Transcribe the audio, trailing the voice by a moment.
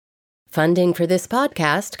Funding for this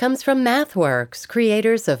podcast comes from MathWorks,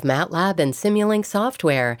 creators of MATLAB and Simulink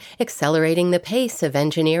software, accelerating the pace of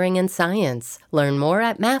engineering and science. Learn more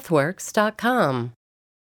at mathworks.com.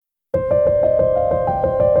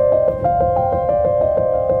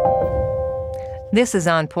 This is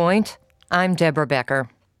On Point. I'm Deborah Becker.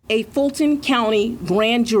 A Fulton County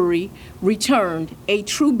grand jury returned a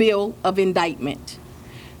true bill of indictment,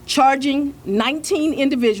 charging 19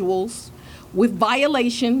 individuals with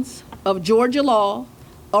violations of Georgia law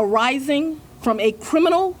arising from a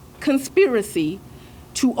criminal conspiracy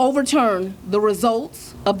to overturn the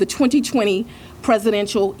results of the 2020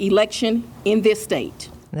 presidential election in this state.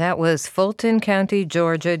 That was Fulton County,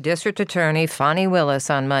 Georgia District Attorney Fani Willis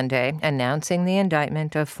on Monday announcing the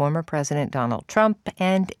indictment of former President Donald Trump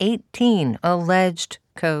and 18 alleged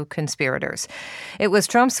co-conspirators. It was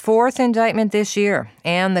Trump's fourth indictment this year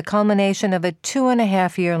and the culmination of a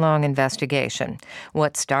 2.5-year-long investigation.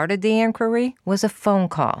 What started the inquiry was a phone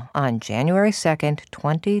call on January 2nd,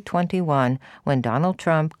 2021, when Donald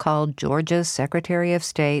Trump called Georgia's Secretary of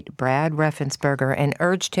State, Brad Raffensperger, and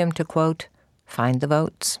urged him to, quote, find the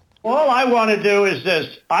votes. All I want to do is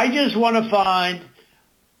this. I just want to find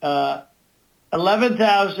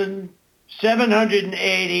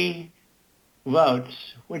 11,780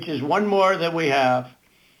 votes, which is one more than we have,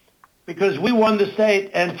 because we won the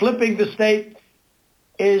state, and flipping the state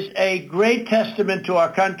is a great testament to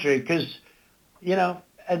our country, because, you know,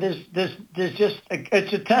 there's just,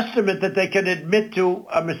 it's a testament that they can admit to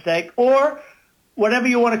a mistake, or whatever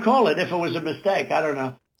you want to call it, if it was a mistake, I don't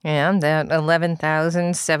know. And that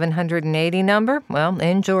 11,780 number, well,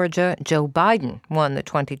 in Georgia, Joe Biden won the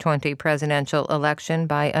 2020 presidential election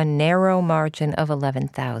by a narrow margin of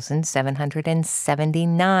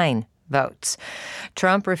 11,779 votes.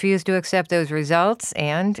 Trump refused to accept those results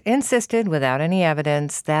and insisted, without any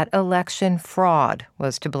evidence, that election fraud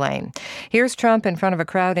was to blame. Here's Trump in front of a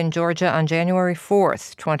crowd in Georgia on January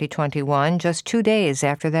 4th, 2021, just 2 days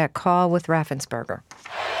after that call with Raffensperger.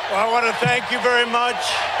 Well, I want to thank you very much.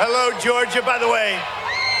 Hello, Georgia. By the way,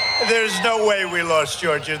 there's no way we lost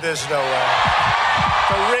Georgia. There's no way.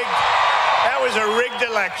 That was a rigged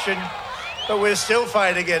election, but we're still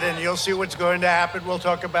fighting it, and you'll see what's going to happen. We'll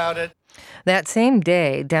talk about it. That same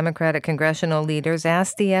day, Democratic congressional leaders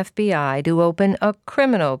asked the FBI to open a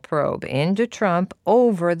criminal probe into Trump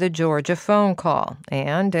over the Georgia phone call.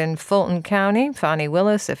 And in Fulton County, Fani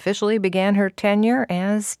Willis officially began her tenure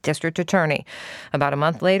as district attorney. About a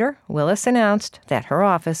month later, Willis announced that her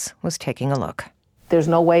office was taking a look. There's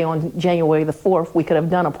no way on January the 4th we could have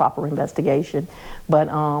done a proper investigation, but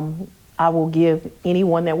I will give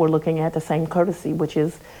anyone that we're looking at the same courtesy, which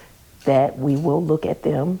is that we will look at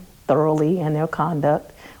them thoroughly and their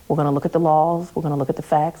conduct. We're going to look at the laws, we're going to look at the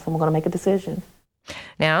facts, and we're going to make a decision.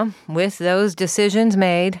 Now, with those decisions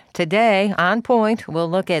made, today, On Point, we'll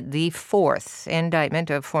look at the fourth indictment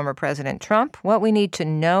of former President Trump, what we need to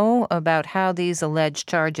know about how these alleged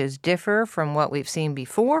charges differ from what we've seen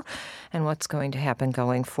before, and what's going to happen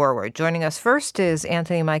going forward. Joining us first is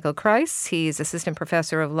Anthony Michael Kreis. He's Assistant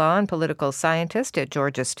Professor of Law and Political Scientist at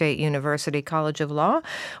Georgia State University College of Law.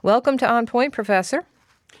 Welcome to On Point, Professor.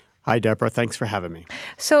 Hi, Deborah. Thanks for having me.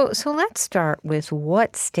 So let's start with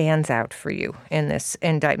what stands out for you in this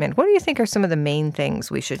indictment. What do you think are some of the main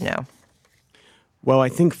things we should know? Well, I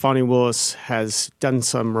think Fani Willis has done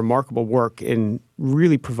some remarkable work in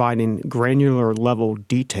really providing granular level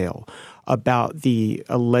detail about the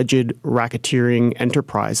alleged racketeering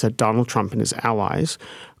enterprise that Donald Trump and his allies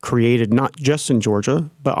created, not just in Georgia,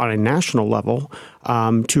 but on a national level,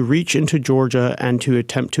 to reach into Georgia and to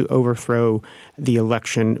attempt to overthrow the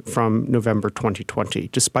election from November 2020,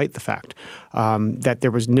 despite the fact that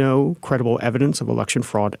there was no credible evidence of election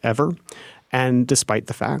fraud ever. And despite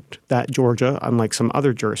the fact that Georgia, unlike some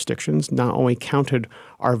other jurisdictions, not only counted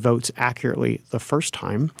our votes accurately the first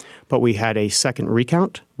time, but we had a second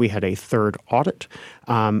recount, we had a third audit,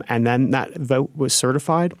 and then that vote was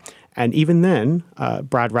certified. And even then,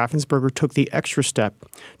 Brad Raffensperger took the extra step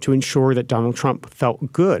to ensure that Donald Trump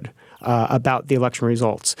felt good about the election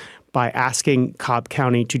results by asking Cobb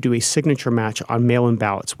County to do a signature match on mail-in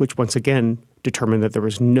ballots, which once again determined that there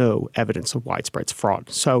was no evidence of widespread fraud.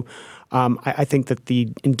 So I think that the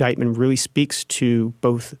indictment really speaks to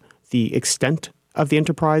both the extent of the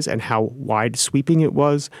enterprise and how wide-sweeping it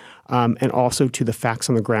was, and also to the facts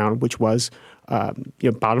on the ground, which was,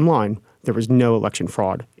 bottom line, there was no election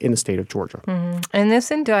fraud in the state of Georgia. Mm-hmm. And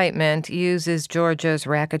this indictment uses Georgia's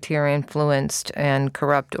Racketeer-Influenced and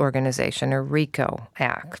Corrupt Organization, or RICO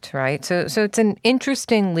Act, right? So it's an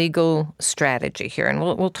interesting legal strategy here. And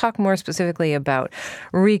we'll talk more specifically about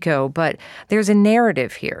RICO, but there's a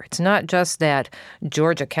narrative here. It's not just that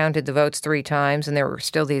Georgia counted the votes 3 times and there were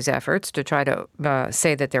still these efforts to try to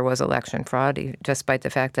say that there was election fraud, despite the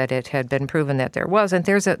fact that it had been proven that there wasn't.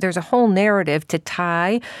 There's a whole narrative to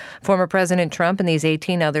tie former President Trump and these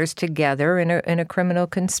 18 others together in a criminal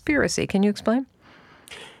conspiracy. Can you explain?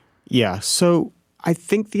 Yeah. So I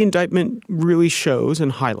think the indictment really shows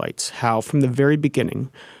and highlights how from the very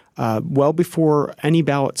beginning, well before any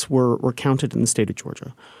ballots were counted in the state of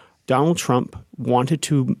Georgia, Donald Trump wanted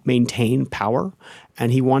to maintain power,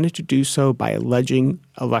 and he wanted to do so by alleging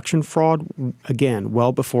election fraud, again,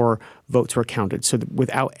 well before votes were counted, so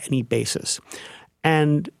without any basis.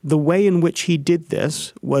 And the way in which he did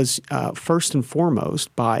this was first and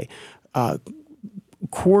foremost by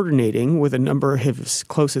coordinating with a number of his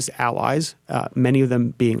closest allies, many of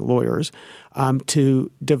them being lawyers,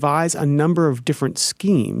 to devise a number of different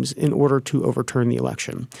schemes in order to overturn the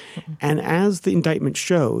election. Mm-hmm. And as the indictment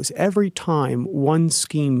shows, every time one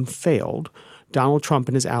scheme failed, Donald Trump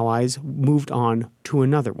and his allies moved on to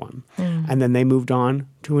another one. Mm. And then they moved on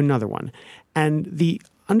to another one. And the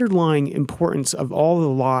underlying importance of all the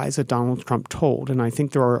lies that Donald Trump told, and I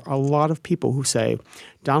think there are a lot of people who say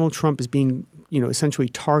Donald Trump is being, essentially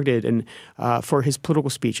targeted and for his political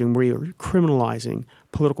speech, and we are criminalizing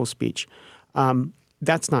political speech.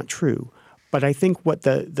 That's not true. But I think what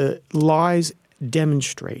the lies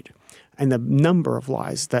demonstrate, and the number of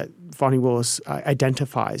lies that Fani Willis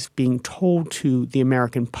identifies being told to the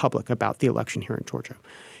American public about the election here in Georgia,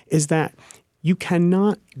 is that you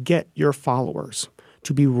cannot get your followers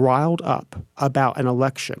to be riled up about an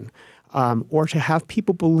election or to have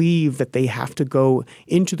people believe that they have to go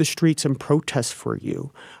into the streets and protest for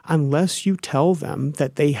you unless you tell them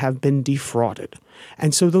that they have been defrauded.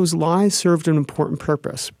 And so those lies served an important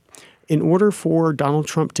purpose. In order for Donald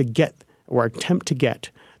Trump to get or attempt to get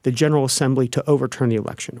the General Assembly to overturn the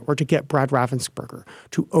election, or to get Brad Raffensperger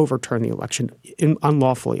to overturn the election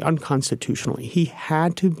unlawfully, unconstitutionally, he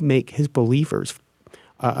had to make his believers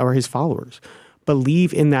or his followers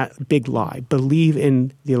believe in that big lie, believe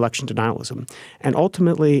in the election denialism. And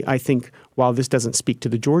ultimately, I think, while this doesn't speak to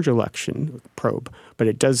the Georgia election probe, but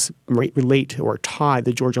it does relate or tie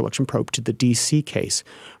the Georgia election probe to the D.C. case,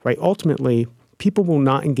 right? Ultimately, people will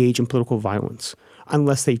not engage in political violence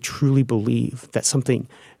unless they truly believe that something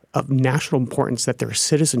of national importance, that their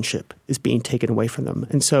citizenship is being taken away from them.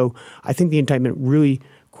 And so I think the indictment really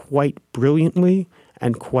quite brilliantly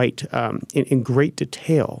and quite in great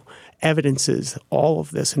detail evidences all of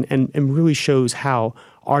this and really shows how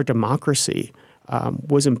our democracy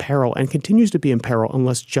was in peril and continues to be in peril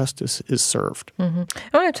unless justice is served. Mm-hmm.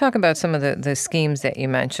 I want to talk about some of the schemes that you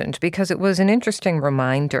mentioned, because it was an interesting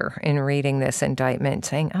reminder in reading this indictment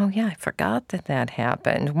saying, oh, yeah, I forgot that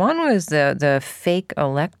happened. One was the fake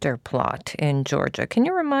elector plot in Georgia. Can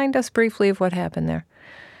you remind us briefly of what happened there?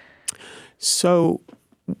 So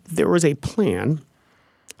there was a plan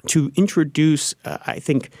to introduce, I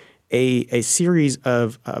think, a series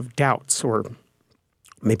of doubts, or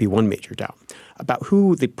maybe one major doubt, about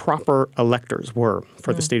who the proper electors were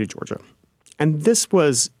for the state of Georgia. And this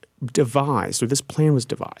was devised, or this plan was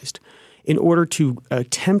devised, in order to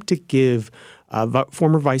attempt to give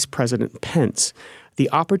former Vice President Pence the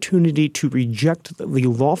opportunity to reject the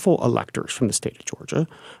lawful electors from the state of Georgia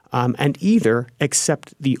and either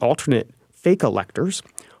accept the alternate fake electors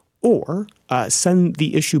or send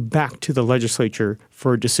the issue back to the legislature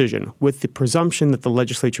for a decision, with the presumption that the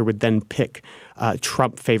legislature would then pick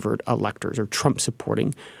Trump-favored electors or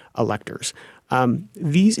Trump-supporting electors.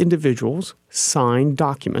 These individuals signed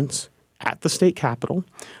documents at the state capitol.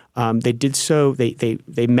 They did so.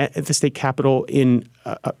 They met at the state capitol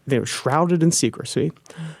they were shrouded in secrecy,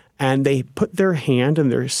 and they put their hand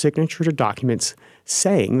and their signature to documents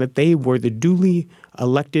saying that they were the duly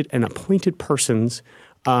elected and appointed persons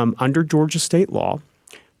under Georgia state law,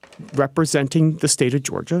 representing the state of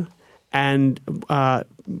Georgia, and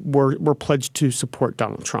were pledged to support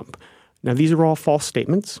Donald Trump. Now, these are all false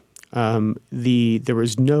statements. There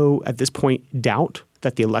was no, at this point, doubt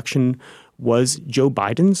that the election was Joe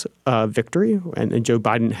Biden's victory, and Joe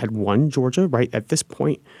Biden had won Georgia. Right at this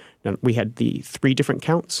point, now, we had the 3 different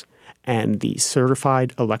counts, and the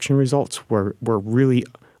certified election results were really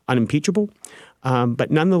unimpeachable.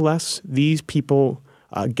 But nonetheless, these people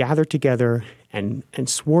gathered together and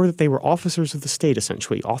swore that they were officers of the state,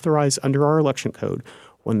 essentially, authorized under our election code,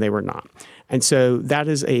 when they were not. And so that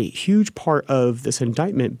is a huge part of this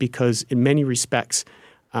indictment because in many respects,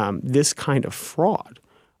 this kind of fraud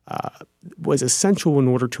was essential in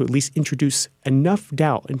order to at least introduce enough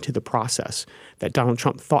doubt into the process that Donald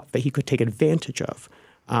Trump thought that he could take advantage of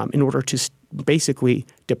in order to basically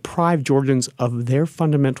deprive Georgians of their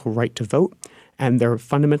fundamental right to vote and their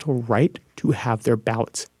fundamental right to have their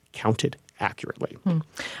ballots counted accurately. I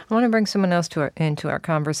want to bring someone else into our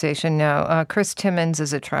conversation now. Chris Timmons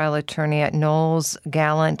is a trial attorney at Knowles,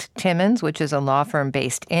 Gallant, Timmons, which is a law firm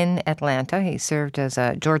based in Atlanta. He served as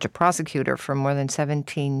a Georgia prosecutor for more than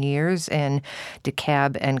 17 years in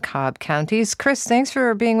DeKalb and Cobb counties. Chris, thanks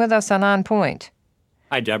for being with us on Point.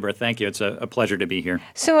 Hi, Deborah. Thank you. It's a pleasure to be here.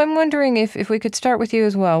 So I'm wondering if we could start with you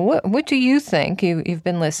as well. What do you think? You've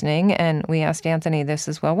been listening, and we asked Anthony this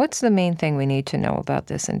as well. What's the main thing we need to know about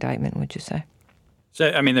this indictment, would you say?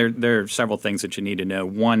 So, I mean, there are several things that you need to know.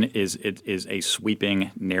 One is it is a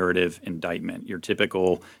sweeping narrative indictment. Your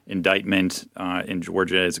typical indictment in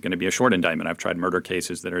Georgia is going to be a short indictment. I've tried murder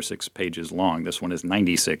cases that are 6 pages long. This one is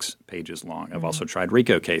 96 pages long. I've also tried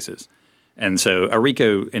RICO cases. And so a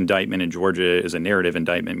RICO indictment in Georgia is a narrative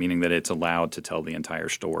indictment, meaning that it's allowed to tell the entire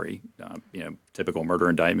story. Typical murder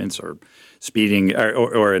indictments or speeding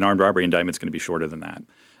or an armed robbery indictment is going to be shorter than that.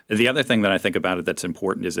 The other thing that I think about it that's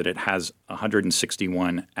important is that it has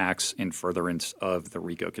 161 acts in furtherance of the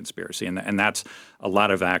RICO conspiracy. And that's a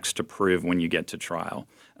lot of acts to prove when you get to trial.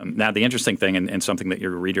 Now, the interesting thing and something that your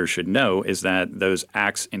readers should know is that those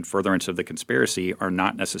acts in furtherance of the conspiracy are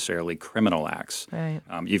not necessarily criminal acts. Right.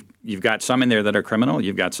 You've got some in there that are criminal.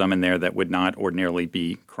 You've got some in there that would not ordinarily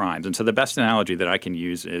be crimes. And so the best analogy that I can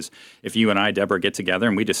use is if you and I, Deborah, get together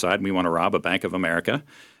and we decide we want to rob a Bank of America,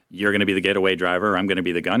 you're going to be the getaway driver. I'm going to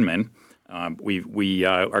be the gunman. We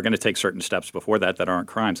are going to take certain steps before that aren't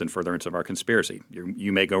crimes in furtherance of our conspiracy.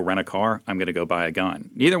 You may go rent a car. I'm going to go buy a gun.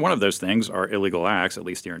 Neither one of those things are illegal acts. At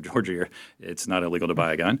least here in Georgia, it's not illegal to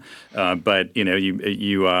buy a gun. But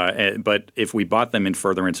if we bought them in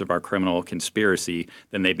furtherance of our criminal conspiracy,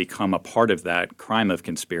 then they become a part of that crime of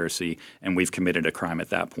conspiracy, and we've committed a crime at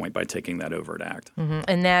that point by taking that overt act. Mm-hmm.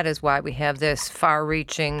 And that is why we have this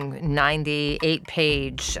far-reaching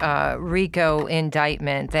 98-page RICO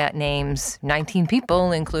indictment that names 19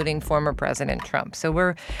 people, including former President Trump.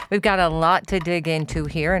 So we've got a lot to dig into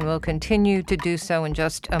here, and we'll continue to do so in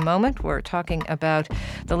just a moment. We're talking about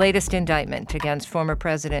the latest indictment against former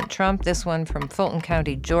President Trump, this one from Fulton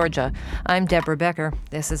County, Georgia. I'm Deborah Becker.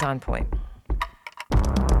 This is On Point.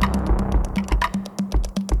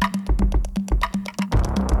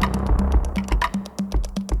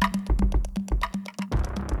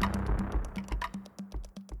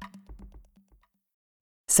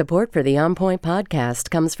 Support for the On Point podcast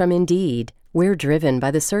comes from Indeed. We're driven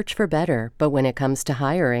by the search for better, but when it comes to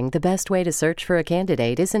hiring, the best way to search for a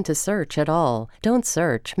candidate isn't to search at all. Don't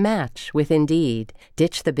search, match with Indeed.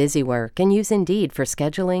 Ditch the busy work and use Indeed for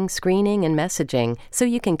scheduling, screening, and messaging so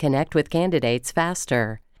you can connect with candidates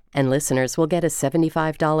faster. And listeners will get a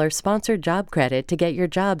 $75 sponsored job credit to get your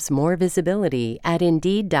jobs more visibility at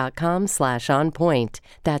Indeed.com/onpoint.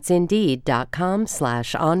 That's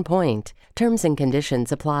Indeed.com/onpoint. Terms and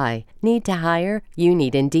conditions apply. Need to hire? You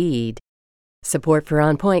need Indeed. Support for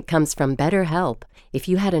On Point comes from BetterHelp. If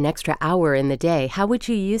you had an extra hour in the day, how would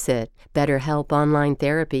you use it? BetterHelp Online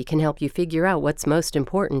Therapy can help you figure out what's most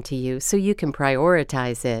important to you so you can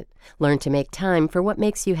prioritize it. Learn to make time for what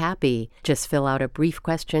makes you happy. Just fill out a brief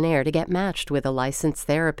questionnaire to get matched with a licensed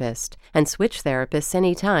therapist and switch therapists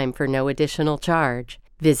anytime for no additional charge.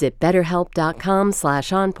 Visit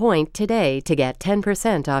BetterHelp.com/onpoint today to get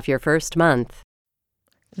 10% off your first month.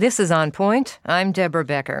 This is On Point. I'm Deborah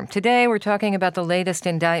Becker. Today we're talking about the latest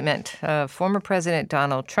indictment of former President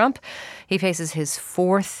Donald Trump. He faces his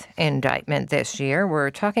 4th indictment this year.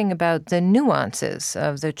 We're talking about the nuances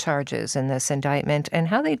of the charges in this indictment and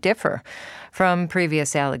how they differ from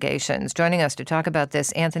previous allegations. Joining us to talk about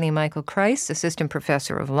this, Anthony Michael Kreis, assistant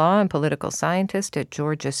professor of law and political scientist at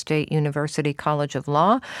Georgia State University College of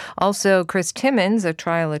Law. Also, Chris Timmons, a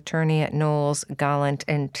trial attorney at Knowles, Gallant,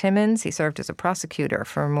 and Timmons. He served as a prosecutor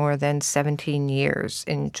for more than 17 years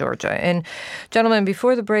in Georgia. And gentlemen,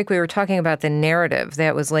 before the break, we were talking about the narrative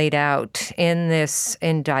that was laid out in this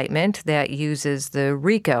indictment that uses the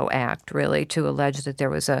RICO Act, really, to allege that there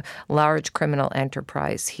was a large criminal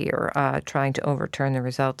enterprise here trying trying to overturn the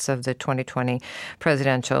results of the 2020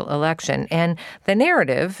 presidential election. And the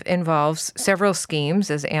narrative involves several schemes,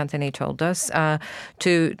 as Anthony told us,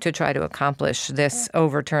 to try to accomplish this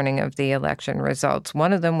overturning of the election results.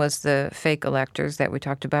 One of them was the fake electors that we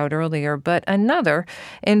talked about earlier, but another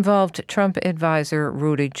involved Trump advisor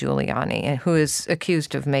Rudy Giuliani, who is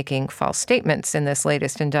accused of making false statements in this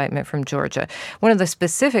latest indictment from Georgia. One of the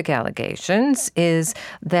specific allegations is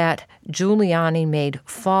that Giuliani made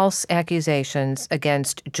false accusations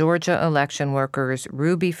against Georgia election workers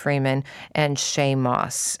Ruby Freeman and Shay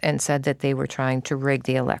Moss and said that they were trying to rig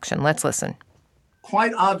the election. Let's listen.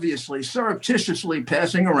 Quite obviously, surreptitiously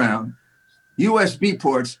passing around USB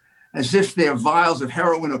ports as if they're vials of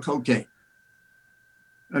heroin or cocaine.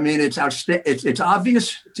 I mean, it's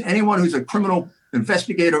obvious to anyone who's a criminal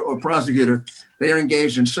investigator or prosecutor they are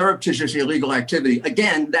engaged in surreptitious illegal activity,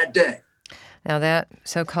 again, that day. Now, that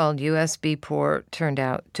so-called USB port turned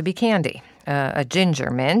out to be candy, a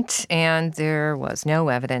ginger mint, and there was no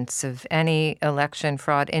evidence of any election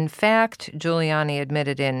fraud. In fact, Giuliani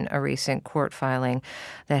admitted in a recent court filing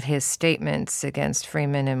that his statements against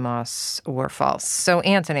Freeman and Moss were false. So,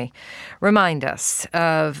 Anthony, remind us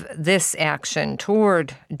of this action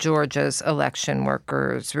toward Georgia's election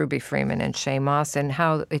workers, Ruby Freeman and Shay Moss, and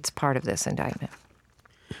how it's part of this indictment.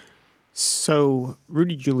 So,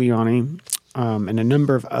 Rudy Giuliani and a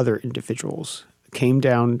number of other individuals came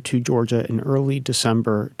down to Georgia in early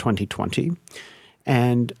December 2020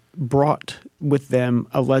 and brought with them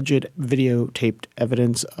alleged videotaped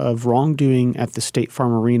evidence of wrongdoing at the State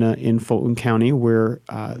Farm Arena in Fulton County where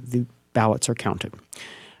the ballots are counted.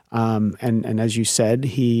 And as you said,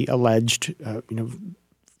 he alleged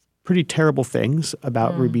pretty terrible things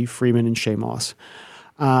about Ruby Freeman and Shay Moss.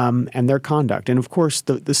 And their conduct. And of course,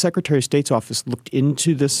 the Secretary of State's office looked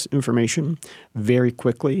into this information very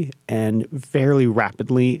quickly and fairly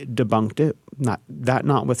rapidly debunked it.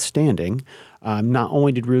 Notwithstanding, not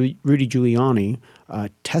only did Rudy Giuliani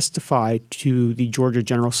testify to the Georgia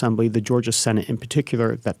General Assembly, the Georgia Senate in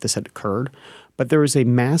particular, that this had occurred, but there was a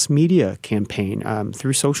mass media campaign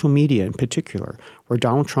through social media in particular where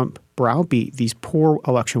Donald Trump browbeat these poor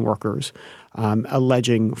election workers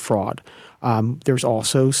alleging fraud. There's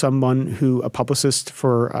also a publicist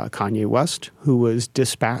for Kanye West, who was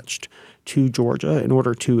dispatched to Georgia in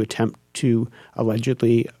order to attempt to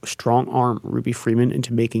allegedly strong-arm Ruby Freeman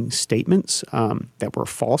into making statements that were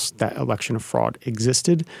false, that election of fraud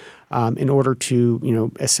existed, in order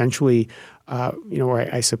to, essentially,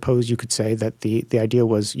 I suppose you could say that the idea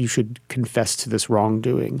was you should confess to this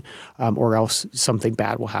wrongdoing or else something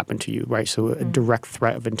bad will happen to you, right? So a direct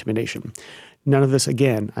threat of intimidation. None of this,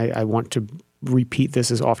 again, I want to repeat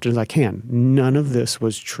this as often as I can. None of this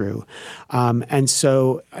was true. And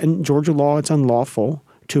so in Georgia law, it's unlawful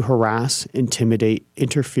to harass, intimidate,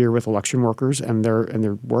 interfere with election workers and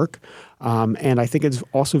their work. And I think it's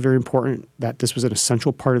also very important that this was an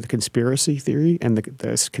essential part of the conspiracy theory and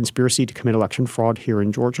the conspiracy to commit election fraud here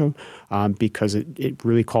in Georgia because it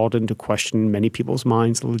really called into question many people's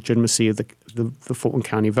minds the legitimacy of the Fulton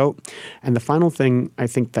County vote. And the final thing I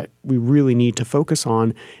think that we really need to focus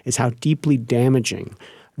on is how deeply damaging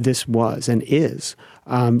this was and is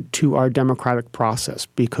to our democratic process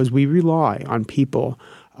because we rely on people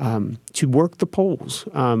to work the polls,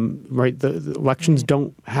 right? The elections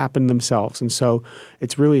don't happen themselves. And so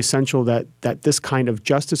it's really essential that this kind of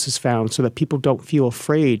justice is found so that people don't feel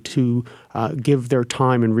afraid to give their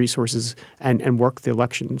time and resources and work the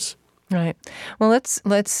elections. Right. Well, let's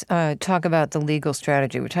talk about the legal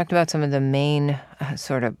strategy. We talked about some of the main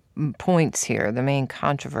sort of points here, the main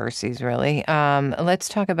controversies, really. Let's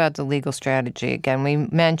talk about the legal strategy. Again, we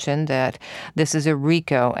mentioned that this is a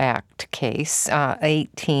RICO Act case,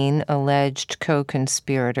 18 alleged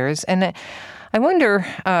co-conspirators. And I wonder,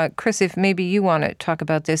 Chris, if maybe you want to talk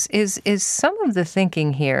about this. Is some of the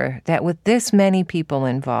thinking here that with this many people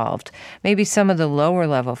involved, maybe some of the lower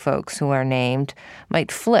level folks who are named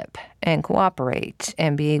might flip and cooperate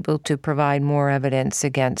and be able to provide more evidence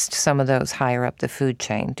against some of those higher up the food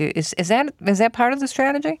chain? Is that part of the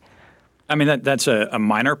strategy? I mean, that's a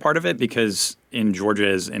minor part of it because in Georgia,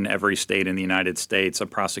 as in every state in the United States, a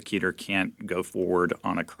prosecutor can't go forward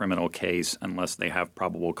on a criminal case unless they have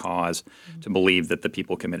probable cause to believe that the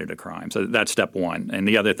people committed a crime. So that's step one. And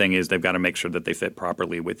the other thing is they've got to make sure that they fit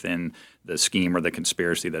properly within the scheme or the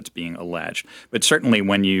conspiracy that's being alleged. But certainly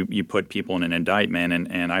when you put people in an indictment,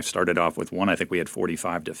 and I started off with one, I think we had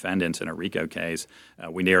 45 defendants in a RICO case.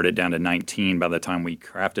 We narrowed it down to 19 by the time we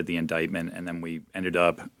crafted the indictment, and then we ended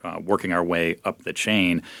up working our way up the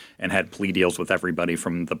chain and had plea deals with everybody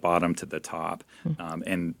from the bottom to the top.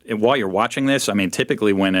 And while you're watching this, I mean,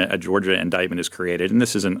 typically when a Georgia indictment is created, and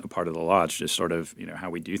this isn't a part of the law, it's just sort of how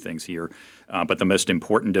we do things here. But the most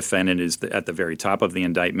important defendant is at the very top of the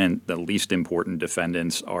indictment. The least important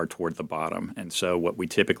defendants are toward the bottom. And so what we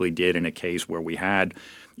typically did in a case where we had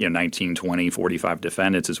 19, 20, 45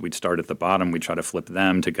 defendants is we'd start at the bottom. We'd try to flip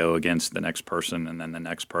them to go against the next person and then the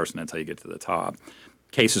next person until you get to the top.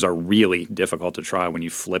 Cases are really difficult to try when you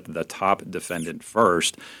flip the top defendant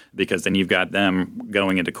first, because then you've got them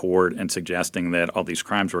going into court and suggesting that all these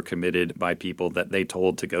crimes were committed by people that they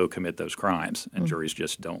told to go commit those crimes, and juries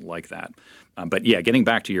just don't like that. But yeah, getting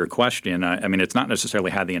back to your question, I mean, it's not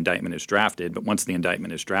necessarily how the indictment is drafted, but once the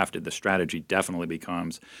indictment is drafted, the strategy definitely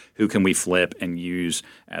becomes who can we flip and use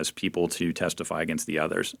as people to testify against the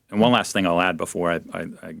others. And one last thing I'll add before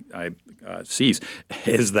I cease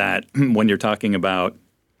is that when you're talking about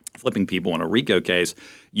flipping people in a RICO case,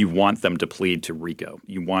 you want them to plead to RICO.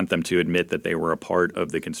 You want them to admit that they were a part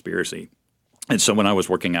of the conspiracy. And so when I was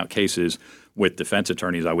working out cases with defense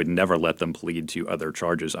attorneys, I would never let them plead to other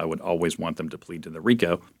charges. I would always want them to plead to the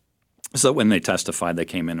RICO. So when they testified, they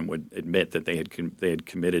came in and would admit that they had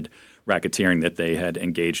committed racketeering, that they had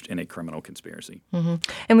engaged in a criminal conspiracy. Mm-hmm.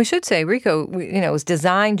 And we should say RICO, was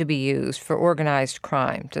designed to be used for organized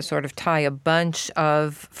crime, to sort of tie a bunch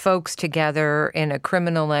of folks together in a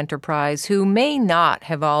criminal enterprise who may not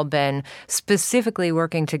have all been specifically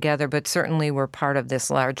working together, but certainly were part of this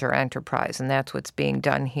larger enterprise. And that's what's being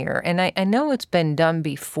done here. And I know it's been done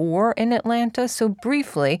before in Atlanta. So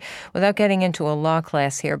briefly, without getting into a law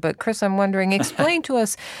class here, but Chris, I'm wondering, explain to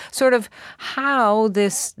us sort of how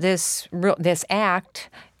this act,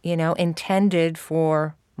 intended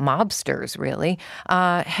for mobsters, really,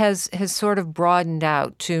 has sort of broadened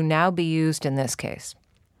out to now be used in this case.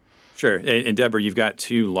 Sure. And Deborah, you've got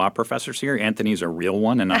two law professors here. Anthony's a real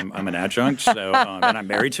one, and I'm an adjunct. So, and I'm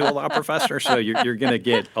married to a law professor. So you're going to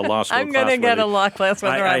get a law school class. I'm going to get a law class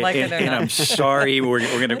whether I like it or not. And I'm sorry, we're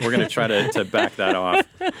going to try to back that off.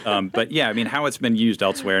 But yeah, I mean, how it's been used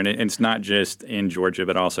elsewhere, and it's not just in Georgia,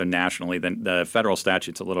 but also nationally. The federal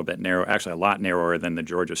statute's a little bit narrow, actually a lot narrower than the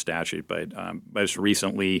Georgia statute. But most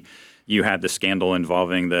recently, you had the scandal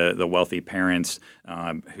involving the wealthy parents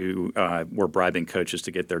who were bribing coaches to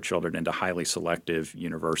get their children into highly selective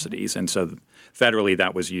universities. And so federally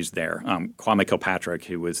that was used there. Kwame Kilpatrick,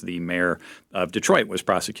 who was the mayor of Detroit, was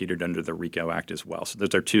prosecuted under the RICO Act as well. So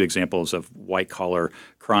those are two examples of white-collar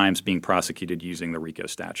crimes being prosecuted using the RICO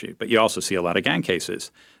statute. But you also see a lot of gang cases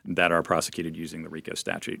that are prosecuted using the RICO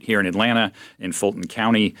statute. Here in Atlanta, in Fulton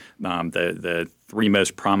County, the three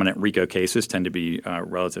most prominent RICO cases tend to be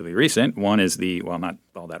relatively recent. One is not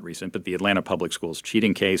all that recent, but the Atlanta Public Schools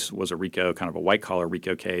cheating case was a RICO, kind of a white-collar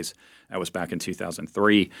RICO case. That was back in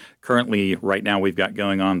 2003. Currently, right now, we've got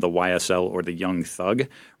going on the YSL, or the Young Thug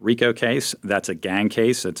RICO case. That's a gang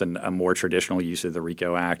case. It's a more traditional use of the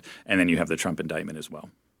RICO Act. And then you have the Trump indictment as well.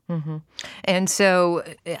 Mm-hmm. And so,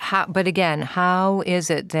 how is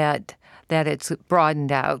it that it's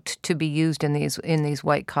broadened out to be used in these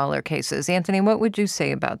white collar cases? Anthony, what would you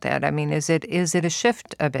say about that? I mean, is it a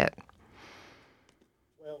shift a bit?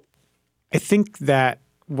 Well, I think that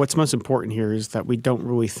what's most important here is that we don't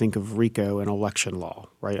really think of RICO in election law,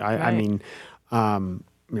 right? I mean,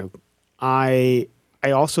 I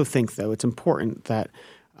also think, though, it's important that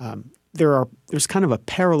there's kind of a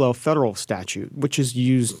parallel federal statute which is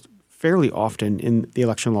used fairly often in the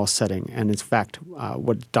election law setting, and in fact,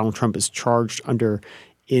 what Donald Trump is charged under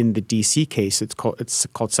in the D.C. case, it's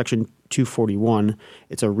called Section 241.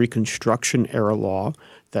 It's a Reconstruction era law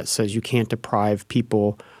that says you can't deprive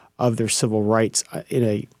people of their civil rights in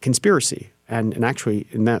a conspiracy. And actually,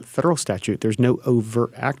 in that federal statute, there's no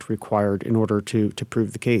overt act required in order to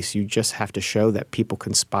prove the case. You just have to show that people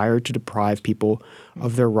conspired to deprive people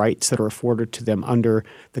of their rights that are afforded to them under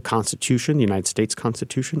the Constitution, the United States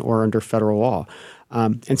Constitution, or under federal law.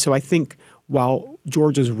 And so I think while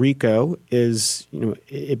Georgia's RICO is,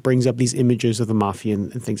 it brings up these images of the mafia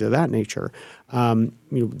and things of that nature.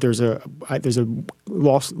 There's a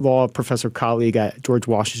law professor colleague at George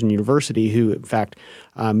Washington University who, in fact,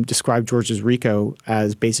 described Georgia's RICO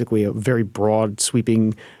as basically a very broad,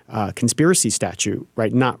 sweeping conspiracy statute,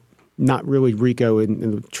 right? Not really RICO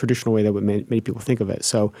in the traditional way that many people think of it.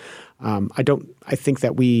 So I think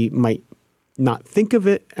that we might not think of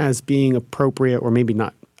it as being appropriate, or maybe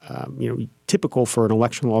not typical for an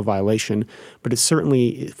election law violation, but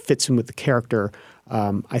it fits in with the character,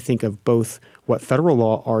 I think, of both what federal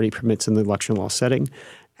law already permits in the election law setting,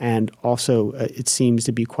 and also it seems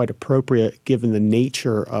to be quite appropriate given the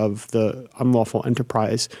nature of the unlawful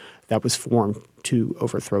enterprise that was formed to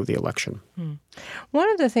overthrow the election. One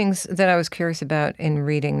of the things that I was curious about in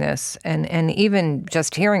reading this, and even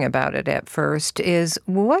just hearing about it at first, is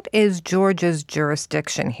what is Georgia's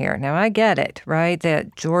jurisdiction here? Now, I get it, right,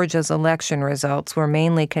 that Georgia's election results were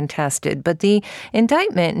mainly contested, but the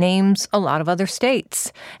indictment names a lot of other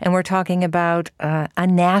states, and we're talking about a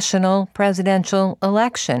national presidential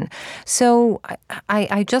election. So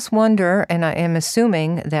I just wonder, and I am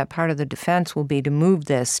assuming that part of the defense will be to move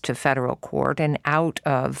this to federal court and out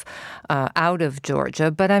of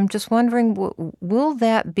Georgia. But I'm just wondering, will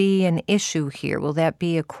that be an issue here? Will that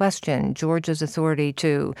be a question, Georgia's authority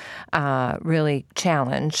to really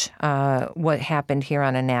challenge what happened here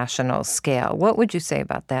on a national scale? What would you say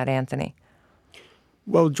about that, Anthony?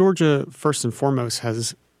 Well, Georgia, first and foremost,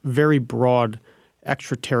 has very broad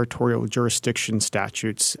extraterritorial jurisdiction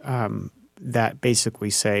statutes that basically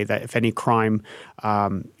say that if any crime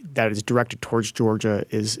that is directed towards Georgia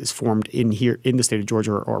is formed in the state of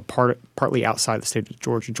Georgia or partly outside the state of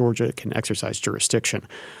Georgia, Georgia can exercise jurisdiction.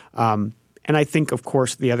 And I think, of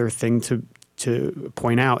course, the other thing to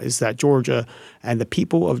point out is that Georgia and the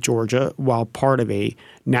people of Georgia, while part of a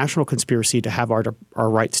national conspiracy to have our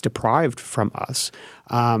rights deprived from us,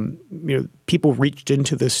 people reached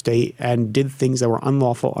into the state and did things that were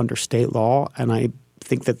unlawful under state law. And I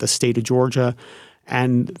think that the state of Georgia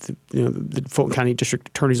and the Fulton County District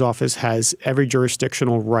Attorney's Office has every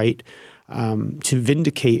jurisdictional right to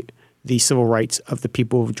vindicate the civil rights of the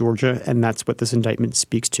people of Georgia, and that's what this indictment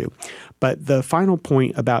speaks to. But the final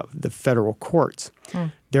point about the federal courts,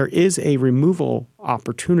 there is a removal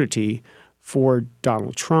opportunity for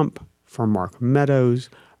Donald Trump, for Mark Meadows,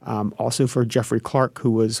 also for Jeffrey Clark, who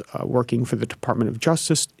was working for the Department of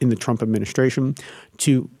Justice in the Trump administration,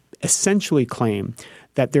 to essentially claim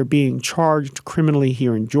that they're being charged criminally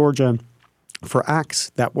here in Georgia for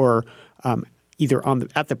acts that were either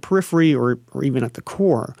at the periphery or even at the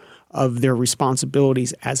core of their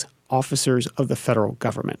responsibilities as officers of the federal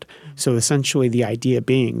government. So essentially the idea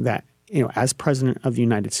being that, as president of the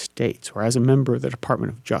United States or as a member of the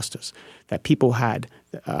Department of Justice, that people had,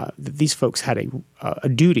 that these folks had a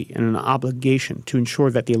duty and an obligation to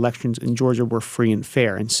ensure that the elections in Georgia were free and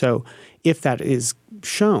fair. And so if that is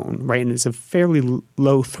shown, right, and it's a fairly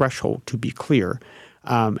low threshold to be clear,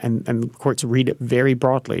 and the courts read it very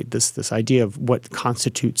broadly, this idea of what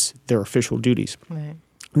constitutes their official duties. Right.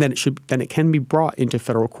 Then it can be brought into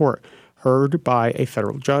federal court, heard by a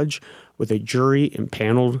federal judge with a jury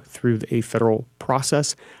impaneled through a federal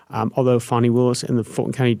process, although Fani Willis and the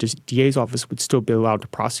Fulton County DA's office would still be allowed to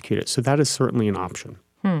prosecute it. So that is certainly an option.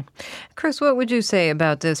 Chris, what would you say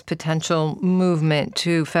about this potential movement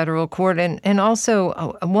to federal court? And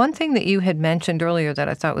also, one thing that you had mentioned earlier that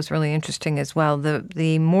I thought was really interesting as well,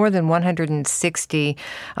 the more than 160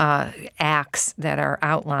 acts that are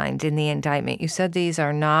outlined in the indictment. You said these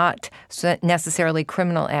are not necessarily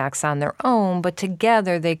criminal acts on their own, but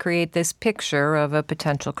together they create this picture of a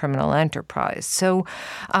potential criminal enterprise. So,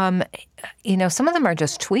 some of them are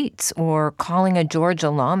just tweets or calling a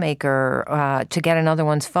Georgia lawmaker to get another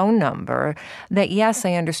one's phone number that, yes,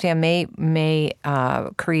 I understand may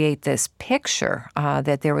create this picture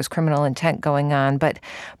that there was criminal intent going on. But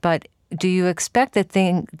do you expect that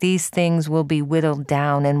these things will be whittled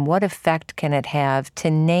down, and what effect can it have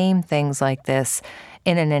to name things like this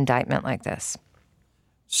in an indictment like this?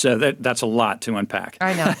 So that's a lot to unpack.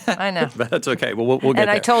 I know. But that's okay. Well, we'll get there. And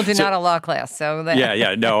I told you not a law class, so that...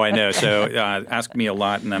 Yeah, no, I know. So ask me a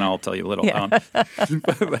lot, and then I'll tell you a little. Yeah.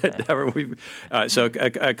 So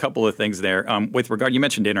a couple of things there. With regard, you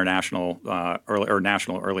mentioned international or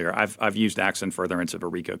national earlier. I've used acts in furtherance of a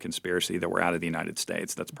RICO conspiracy that were out of the United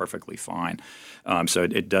States. That's perfectly fine. So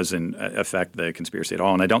it doesn't affect the conspiracy at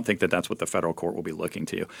all, and I don't think that that's what the federal court will be looking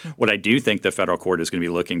to. What I do think the federal court is going to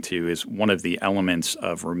be looking to is one of the elements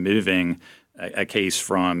of removing a case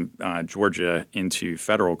from Georgia into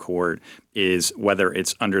federal court is whether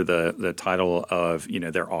it's under the title of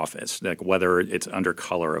their office, like whether it's under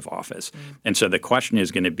color of office. And so the question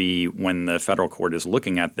is going to be, when the federal court is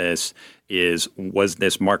looking at this, was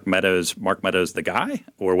this Mark Meadows the guy,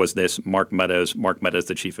 or was this Mark Meadows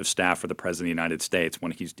the chief of staff for the president of the United States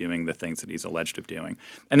when he's doing the things that he's alleged of doing?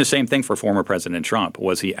 And the same thing for former President Trump.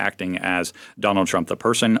 Was he acting as Donald Trump the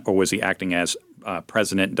person, or was he acting as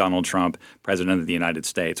President Donald Trump, President of the United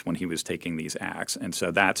States, when he was taking these acts? And so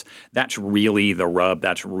that's really the rub.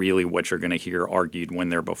 That's really what you're going to hear argued when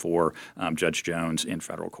they're before Judge Jones in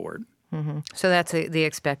federal court. Mm-hmm. So that's the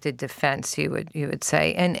expected defense, you would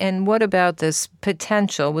say. And what about this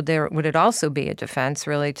potential? Would it also be a defense,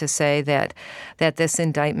 really, to say that this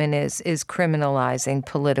indictment is criminalizing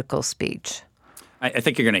political speech? I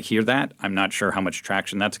think you're going to hear that. I'm not sure how much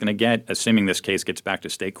traction that's going to get. Assuming this case gets back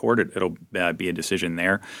to state court, it'll be a decision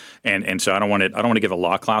there. And so I don't want to give a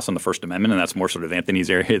law class on the First Amendment, and that's more sort of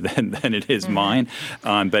Anthony's area than it is mine.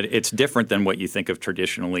 But it's different than what you think of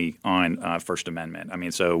traditionally on First Amendment. I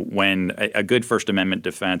mean, so when a good First Amendment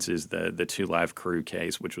defense is the Two Live Crew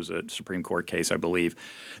case, which was a Supreme Court case, I believe,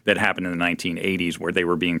 that happened in the 1980s, where they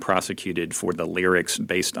were being prosecuted for the lyrics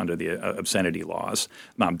based under the obscenity laws.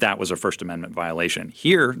 That was a First Amendment violation.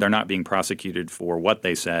 Here, they're not being prosecuted for what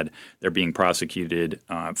they said. They're being prosecuted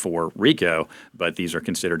for RICO, but these are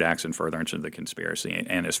considered acts in furtherance of the conspiracy.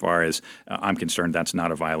 And as far as I'm concerned, that's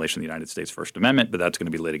not a violation of the United States First Amendment, but that's going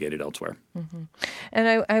to be litigated elsewhere. Mm-hmm.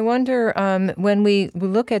 And I wonder, when we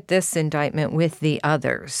look at this indictment with the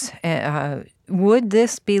others, would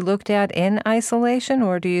this be looked at in isolation,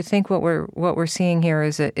 or do you think what we're seeing here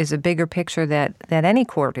is a bigger picture that any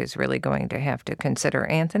court is really going to have to consider?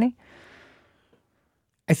 Anthony?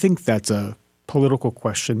 I think that's a political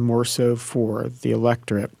question more so for the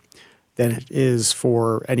electorate than it is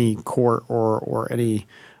for any court or any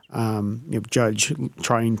judge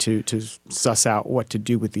trying to suss out what to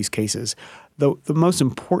do with these cases. The most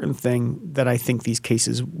important thing that I think these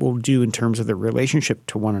cases will do in terms of their relationship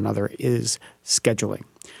to one another is scheduling.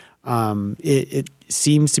 It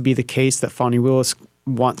seems to be the case that Fani Willis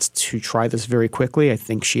wants to try this very quickly. I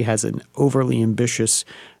think she has an overly ambitious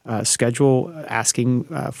schedule, asking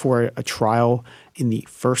for a trial in the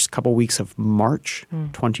first couple weeks of March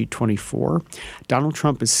 2024. Donald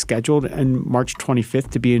Trump is scheduled on March 25th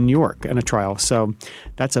to be in New York in a trial. So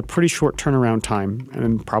that's a pretty short turnaround time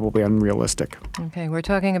and probably unrealistic. Okay, we're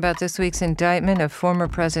talking about this week's indictment of former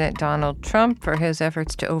President Donald Trump for his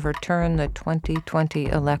efforts to overturn the 2020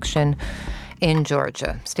 election in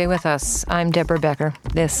Georgia. Stay with us. I'm Deborah Becker.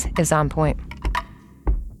 This is On Point.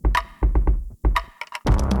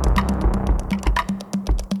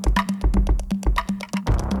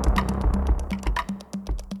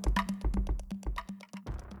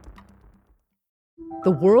 The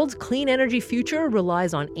world's clean energy future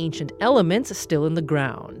relies on ancient elements still in the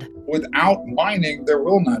ground. Without mining, there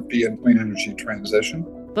will not be a clean energy transition.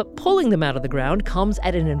 But pulling them out of the ground comes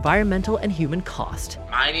at an environmental and human cost.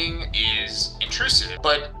 Mining is intrusive,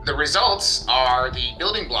 but the results are the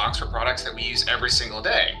building blocks for products that we use every single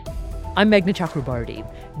day. I'm Meghna Chakrabarti.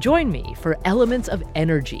 Join me for Elements of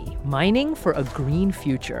Energy, Mining for a Green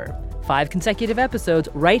Future. 5 consecutive episodes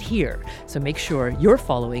right here, so make sure you're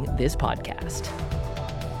following this podcast.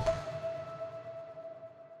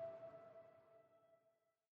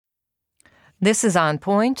 This is On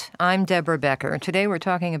Point. I'm Deborah Becker. Today we're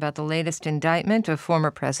talking about the latest indictment of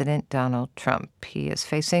former President Donald Trump. He is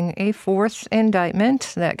facing a 4th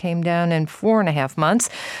indictment that came down in 4.5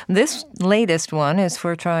 months. This latest one is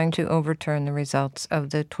for trying to overturn the results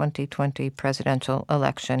of the 2020 presidential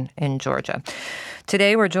election in Georgia.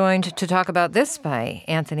 Today we're joined to talk about this by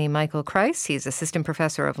Anthony Michael Kreis. He's assistant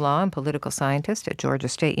professor of law and political scientist at Georgia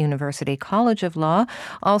State University College of Law.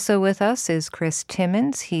 Also with us is Chris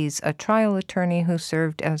Timmons. He's a trial attorney who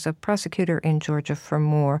served as a prosecutor in Georgia for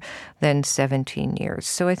more than 17 years.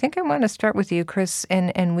 So I think I want to start with you, Chris,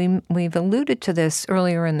 and we've alluded to this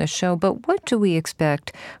earlier in the show, but what do we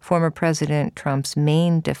expect former President Trump's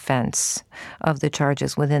main defense of the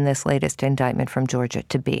charges within this latest indictment from Georgia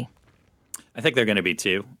to be? I think they're going to be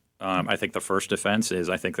 2. I think the first defense is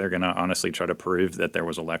I think they're going to honestly try to prove that there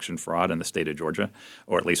was election fraud in the state of Georgia,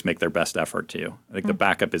 or at least make their best effort to. I think the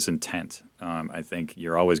backup is intent. I think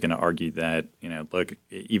you're always going to argue that, look,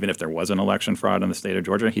 even if there was an election fraud in the state of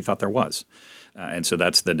Georgia, he thought there was. And so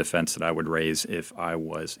that's the defense that I would raise if I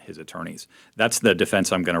was his attorneys. That's the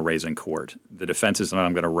defense I'm going to raise in court. The defenses that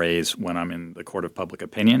I'm going to raise when I'm in the court of public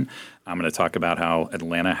opinion, I'm going to talk about how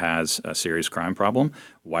Atlanta has a serious crime problem.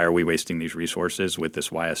 Why are we wasting these resources with this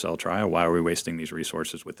YSL trial? Why are we wasting these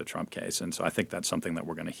resources with the Trump case? And so I think that's something that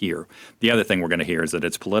we're going to hear. The other thing we're going to hear is that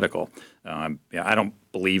it's political. I don't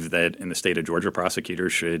believe that in the state of Georgia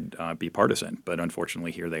prosecutors should be partisan, but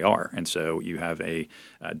unfortunately here they are. And so you have a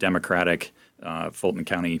Democratic Fulton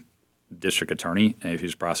County district attorney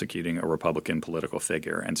who's prosecuting a Republican political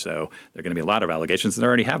figure. And so there are going to be a lot of allegations, and there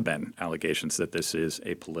already have been allegations that this is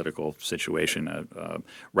a political situation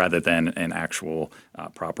rather than an actual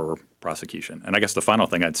proper prosecution. And I guess the final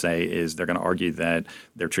thing I'd say is they're going to argue that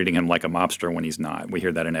they're treating him like a mobster when he's not. We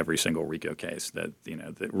hear that in every single RICO case, that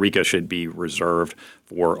that RICO should be reserved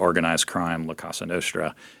for organized crime, La Cosa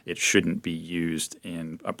Nostra. It shouldn't be used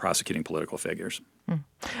in prosecuting political figures.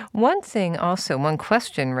 One thing also, one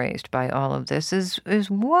question raised by all of this is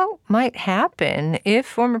what might happen if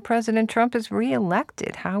former President Trump is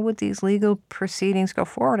reelected? How would these legal proceedings go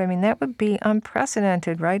forward? I mean, that would be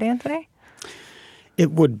unprecedented, right, Anthony?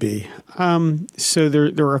 It would be. So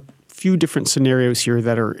there are a few different scenarios here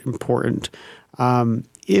that are important.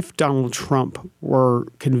 If Donald Trump were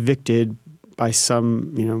convicted by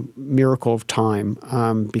some miracle of time,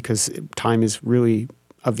 because time is really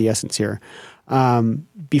of the essence here,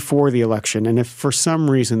 before the election, and if for some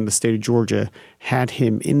reason the state of Georgia had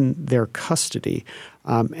him in their custody,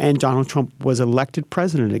 and Donald Trump was elected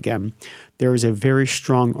president again, there is a very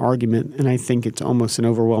strong argument, and I think it's almost an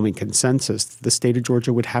overwhelming consensus, the state of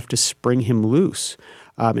Georgia would have to spring him loose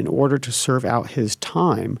in order to serve out his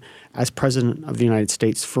time as president of the United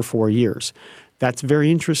States for 4 years. That's very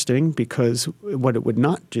interesting because what it would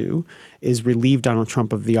not do is relieve Donald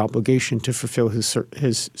Trump of the obligation to fulfill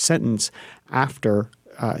his sentence after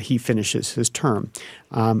he finishes his term.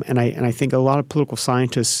 And I think a lot of political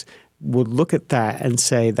scientists would look at that and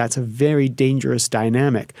say that's a very dangerous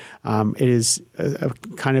dynamic. It is a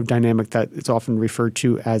kind of dynamic that it's often referred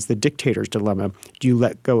to as the dictator's dilemma. Do you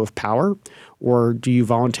let go of power, or do you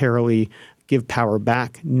voluntarily give power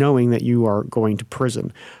back knowing that you are going to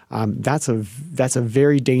prison? That's a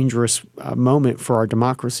very dangerous moment for our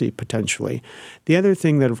democracy, potentially. The other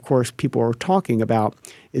thing that, of course, people are talking about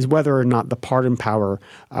is whether or not the pardon power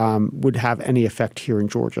would have any effect here in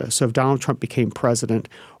Georgia. So if Donald Trump became president,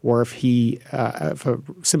 or if a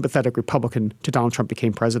sympathetic Republican to Donald Trump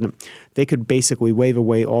became president, they could basically waive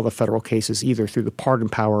away all the federal cases either through the pardon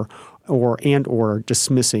power or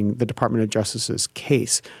dismissing the Department of Justice's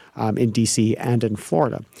case in D.C. and in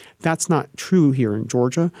Florida. That's not true here in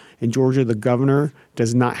Georgia. In Georgia, the governor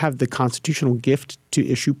does not have the constitutional gift to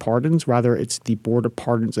issue pardons. Rather, it's the Board of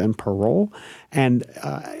Pardons and Parole. And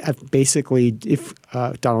basically, if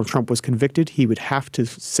Donald Trump was convicted, he would have to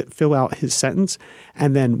fill out his sentence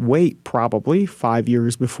and then wait probably 5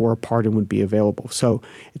 years before a pardon would be available. So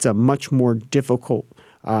it's a much more difficult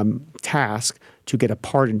task to get a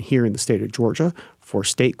pardon here in the state of Georgia for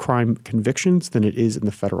state crime convictions than it is in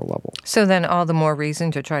the federal level. So then all the more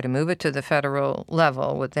reason to try to move it to the federal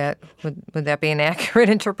level. Would that be an accurate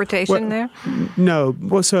interpretation there? No.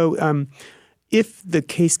 Well, so if the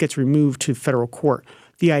case gets removed to federal court,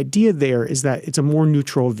 the idea there is that it's a more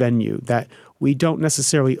neutral venue, that we don't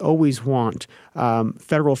necessarily always want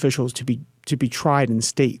federal officials to be tried in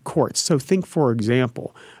state courts. So think, for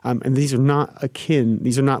example, and these are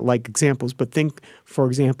not like examples, but think, for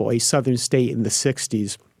example, a southern state in the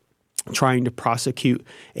 60s trying to prosecute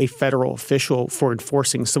a federal official for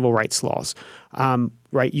enforcing civil rights laws,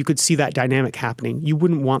 right? You could see that dynamic happening. You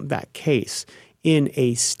wouldn't want that case in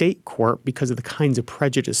a state court because of the kinds of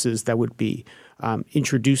prejudices that would be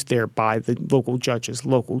introduced there by the local judges,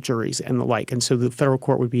 local juries, and the like. And so the federal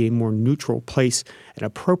court would be a more neutral place, an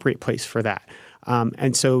appropriate place for that.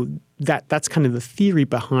 And so that's kind of the theory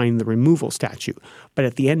behind the removal statute. But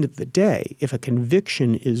at the end of the day, if a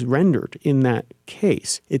conviction is rendered in that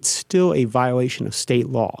case, it's still a violation of state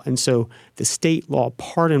law. And so the state law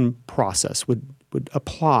pardon process would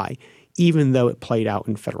apply even though it played out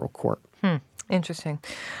in federal court. Interesting.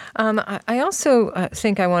 I also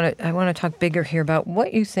think I want to talk bigger here about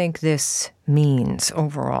what you think this means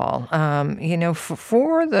overall.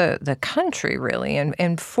 For the country really,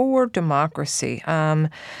 and for democracy.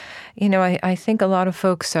 I think a lot of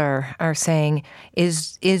folks are saying,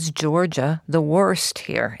 is Georgia the worst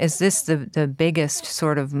here? Is this the biggest,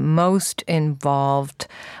 sort of most involved,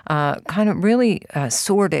 kind of really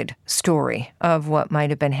sordid story of what might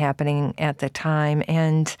have been happening at the time?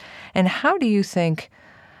 And how do you think,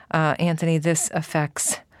 Anthony, this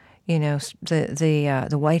affects,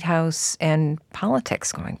 the White House and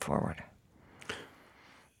politics going forward?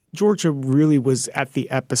 Georgia really was at the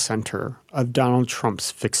epicenter of Donald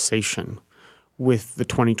Trump's fixation with the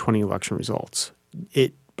 2020 election results.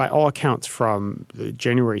 It, by all accounts, from the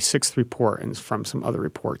January 6th report and from some other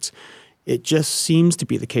reports, it just seems to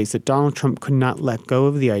be the case that Donald Trump could not let go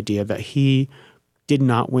of the idea that he did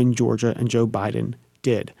not win Georgia and Joe Biden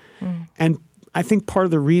did. And I think part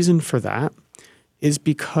of the reason for that is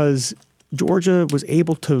because Georgia was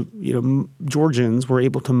able to, Georgians were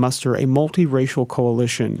able to muster a multiracial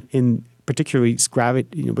coalition in particularly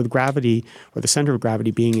with gravity, or the center of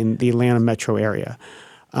gravity being in the Atlanta metro area.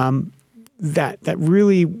 That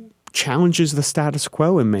really challenges the status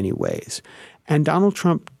quo in many ways. And Donald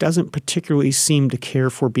Trump doesn't particularly seem to care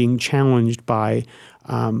for being challenged by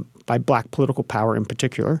black political power in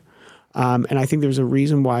particular. And I think there's a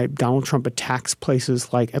reason why Donald Trump attacks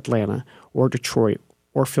places like Atlanta or Detroit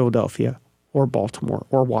or Philadelphia or Baltimore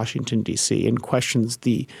or Washington, D.C., and questions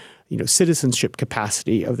the citizenship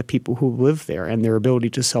capacity of the people who live there and their ability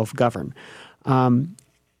to self-govern. I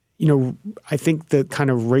think the kind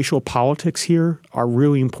of racial politics here are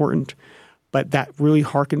really important, But that really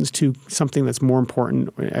harkens to something that's more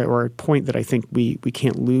important, or a point that I think we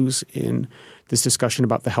can't lose in this discussion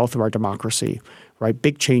about the health of our democracy, right?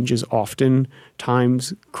 Big changes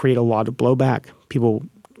oftentimes create a lot of blowback.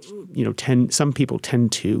 Some people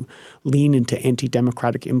tend to lean into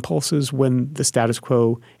anti-democratic impulses when the status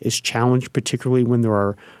quo is challenged, particularly when there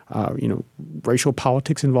are, racial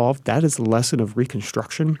politics involved. That is the lesson of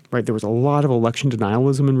Reconstruction, right? There was a lot of election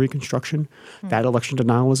denialism in Reconstruction. That election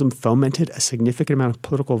denialism fomented a significant amount of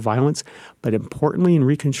political violence. But importantly, in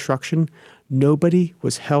Reconstruction, nobody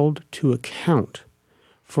was held to account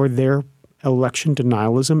for their election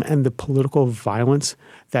denialism and the political violence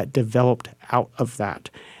that developed out of that.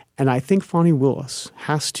 And I think Fani Willis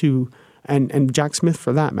has to, and Jack Smith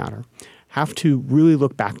for that matter, have to really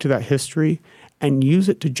look back to that history and use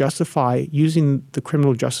it to justify using the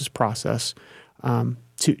criminal justice process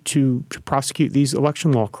to prosecute these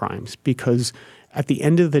election law crimes. Because at the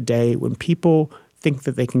end of the day, when people think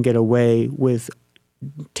that they can get away with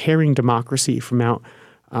tearing democracy from out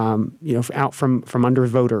from under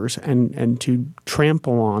voters and to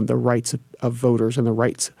trample on the rights of voters and the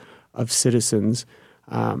rights of citizens,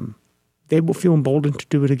 they will feel emboldened to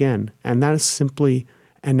do it again. And that is simply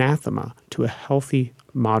anathema to a healthy,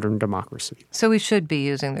 modern democracy. So we should be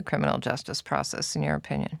using the criminal justice process, in your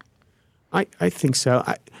opinion? I think so.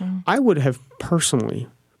 I would have personally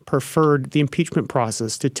preferred the impeachment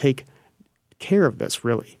process to take care of this,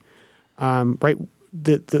 really. Right?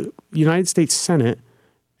 The United States Senate,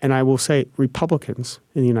 and I will say Republicans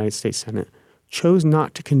in the United States Senate, chose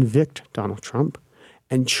not to convict Donald Trump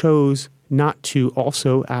and chose not to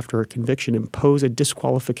also, after a conviction, impose a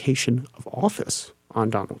disqualification of office on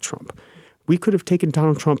Donald Trump. We could have taken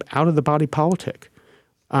Donald Trump out of the body politic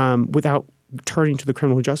without turning to the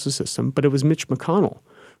criminal justice system, but it was Mitch McConnell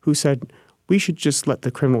who said, we should just let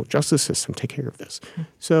the criminal justice system take care of this.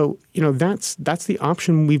 So, that's the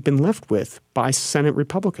option we've been left with by Senate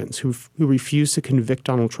Republicans who refused to convict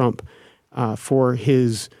Donald Trump for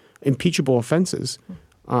his impeachable offenses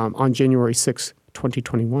on January 6,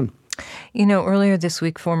 2021. Earlier this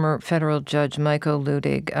week, former federal judge Michael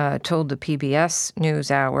Luttig told the PBS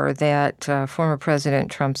NewsHour that former President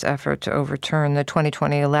Trump's effort to overturn the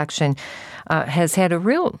 2020 election has had a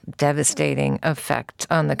real devastating effect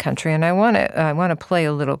on the country. And I want to play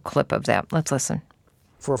a little clip of that. Let's listen.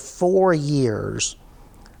 For 4 years,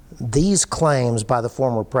 these claims by the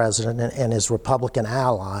former president and his Republican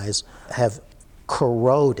allies have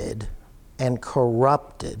corroded and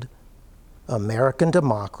corrupted American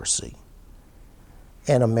democracy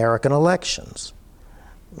and American elections.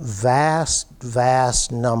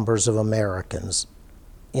 Vast numbers of Americans,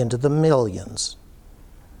 into the millions,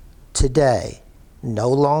 today no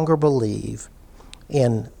longer believe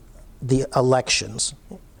in the elections,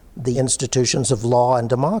 the institutions of law and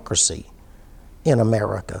democracy in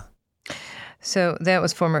America. So that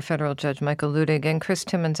was former federal judge Michael Luttig. And Chris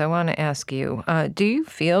Timmons, I want to ask you, do you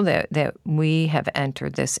feel that we have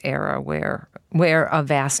entered this era where a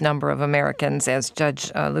vast number of Americans, as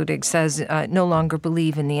Judge Luttig says, no longer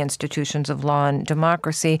believe in the institutions of law and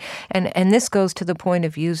democracy? And this goes to the point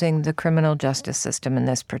of using the criminal justice system in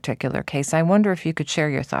this particular case. I wonder if you could share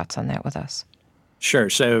your thoughts on that with us.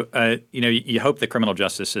 Sure. So, you hope the criminal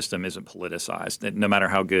justice system isn't politicized, that no matter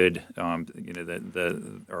how good,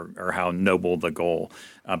 or how noble the goal.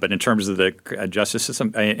 But in terms of the justice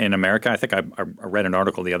system in America, I think I read an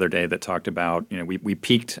article the other day that talked about, we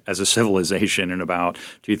peaked as a civilization in about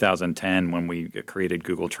 2010 when we created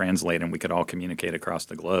Google Translate and we could all communicate across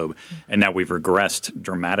the globe. And now we've regressed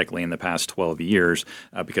dramatically in the past 12 years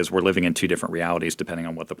because we're living in two different realities depending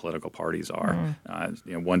on what the political parties are.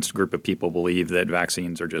 One group of people believe that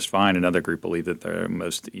vaccines are just fine. Another group believe that they're the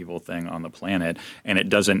most evil thing on the planet. And it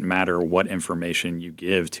doesn't matter what information you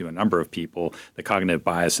give to a number of people. The cognitive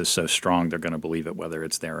bias is so strong, they're going to believe it whether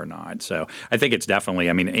it's there or not. So I think it's definitely,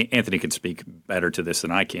 Anthony can speak better to this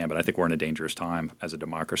than I can, but I think we're in a dangerous time as a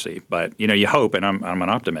democracy. But, you hope, and I'm an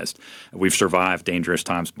optimist. We've survived dangerous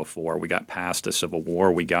times before. We got past a civil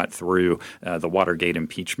war. We got through the Watergate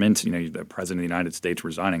impeachment. The president of the United States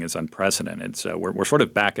resigning is unprecedented. So we're sort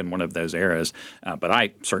of back in one of those eras. But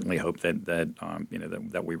I certainly hope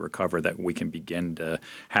that we recover, that we can begin to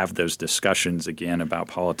have those discussions again about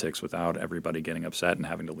politics without everybody getting upset and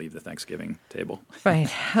having to leave the Thanksgiving table.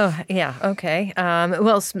 Right. Oh, yeah. Okay.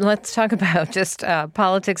 Well, let's talk about just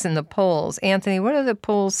politics in the polls. Anthony, what do the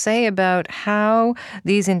polls say about how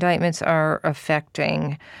these indictments are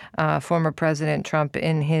affecting former President Trump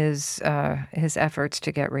in his efforts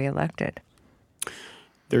to get reelected?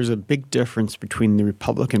 There's a big difference between the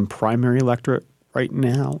Republican primary electorate right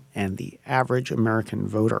now and the average American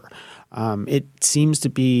voter. It seems to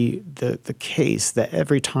be the case that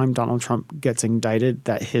every time Donald Trump gets indicted,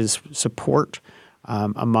 that his support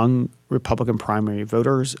among Republican primary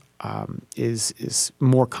voters is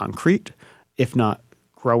more concrete, if not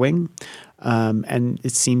growing. And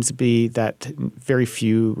it seems to be that very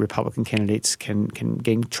few Republican candidates can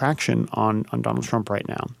gain traction on Donald Trump right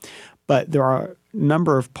now. But there are a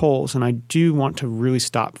number of polls, and I do want to really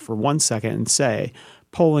stop for 1 second and say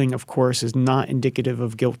polling, of course, is not indicative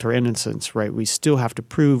of guilt or innocence, right? We still have to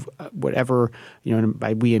prove whatever, and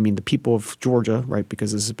by we, I mean the people of Georgia, right,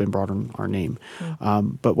 because this has been brought on our name.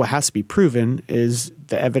 But what has to be proven is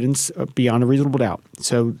the evidence beyond a reasonable doubt.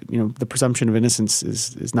 So, the presumption of innocence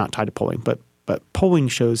is not tied to polling. But polling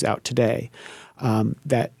shows out today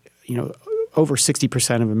that, over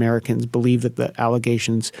 60% of Americans believe that the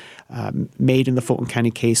allegations made in the Fulton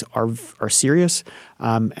County case are serious,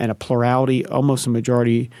 and a plurality, almost a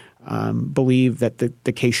majority, believe that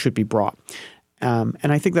the case should be brought.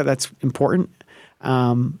 And I think that that's important.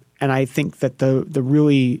 And I think that the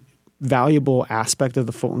really valuable aspect of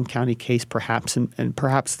the Fulton County case, perhaps, and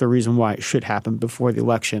perhaps the reason why it should happen before the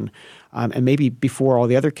election, and maybe before all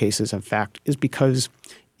the other cases, in fact, is because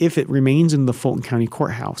if it remains in the Fulton County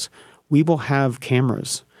courthouse, we will have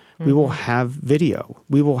cameras, we will have video,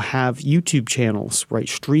 we will have YouTube channels, right,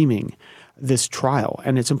 streaming this trial.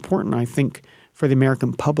 And it's important, I think, for the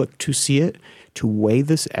American public to see it, to weigh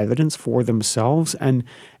this evidence for themselves, and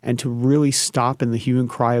to really stop in the hue and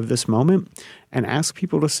cry of this moment and ask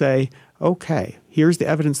people to say, okay, here's the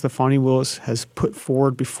evidence that Fani Willis has put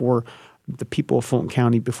forward before the people of Fulton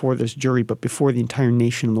County, before this jury, but before the entire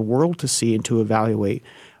nation and the world to see and to evaluate.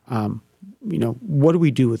 What do we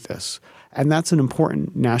do with this? And that's an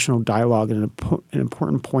important national dialogue and an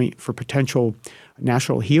important point for potential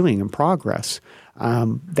national healing and progress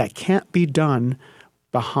that can't be done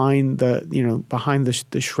behind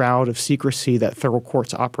the shroud of secrecy that federal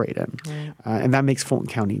courts operate in. And that makes Fulton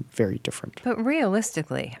County very different. But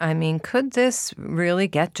realistically, could this really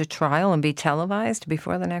get to trial and be televised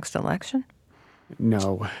before the next election?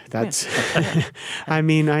 No, that's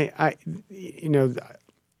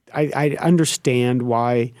I understand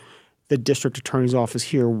why the district attorney's office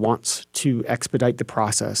here wants to expedite the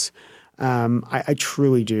process. I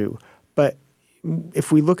truly do. But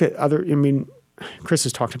if we look at other, Chris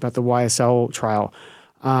has talked about the YSL trial.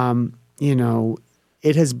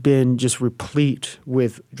 It has been just replete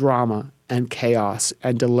with drama and chaos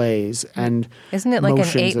and delays and isn't it like an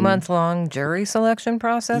 8-month-long jury selection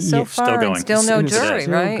process so far? Still going. And still no jury,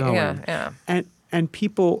 still right? Going. Yeah. And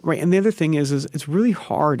people, right, and the other thing is it's really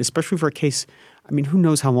hard, especially for a case, who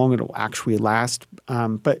knows how long it'll actually last,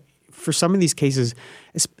 but for some of these cases,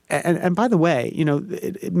 and by the way,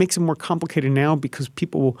 it makes it more complicated now because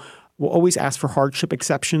people will always ask for hardship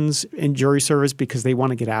exceptions in jury service because they want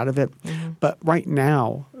to get out of it. But right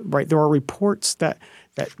now, there are reports that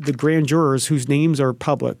the grand jurors whose names are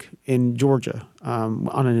public in Georgia on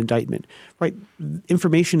an indictment,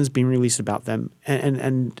 information is being released about them.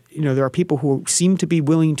 And there are people who seem to be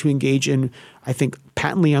willing to engage in, I think,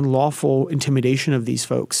 patently unlawful intimidation of these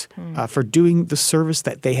folks for doing the service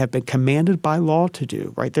that they have been commanded by law to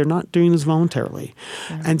do, They're not doing this voluntarily.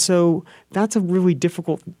 And so that's a really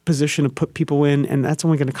difficult position to put people in, and that's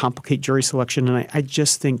only going to complicate jury selection. And I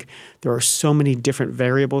just think there are so many different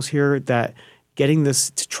variables here that getting this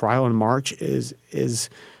to trial in March is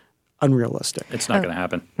unrealistic. It's not going to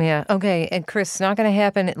happen. Yeah. Okay. And Chris, it's not going to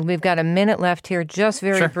happen. We've got a minute left here. Just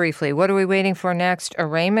very briefly, what are we waiting for next?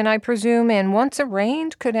 Arraignment, I presume. And once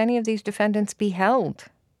arraigned, could any of these defendants be held?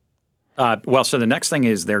 So the next thing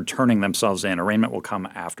is they're turning themselves in. Arraignment will come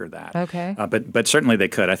after that. Okay. But certainly they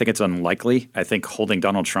could. I think it's unlikely. I think holding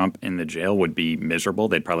Donald Trump in the jail would be miserable.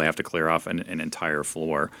 They'd probably have to clear off an entire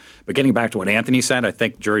floor. But getting back to what Anthony said, I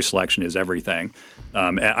think jury selection is everything.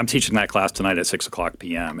 I'm teaching that class tonight at 6:00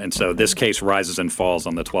 p.m. And so this case rises and falls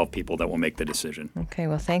on the 12 people that will make the decision. Okay.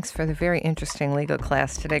 Well, thanks for the very interesting legal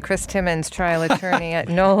class today. Chris Timmons, trial attorney at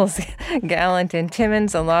Knowles, Gallant &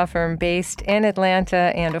 Timmons, a law firm based in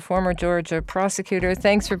Atlanta and a former Georgia prosecutor.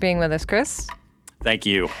 Thanks for being with us, Chris. Thank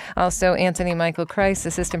you. Also, Anthony Michael Kreis,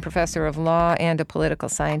 assistant professor of law and a political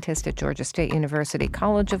scientist at Georgia State University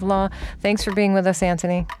College of Law. Thanks for being with us,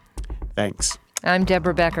 Anthony. Thanks. I'm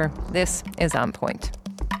Deborah Becker. This is On Point.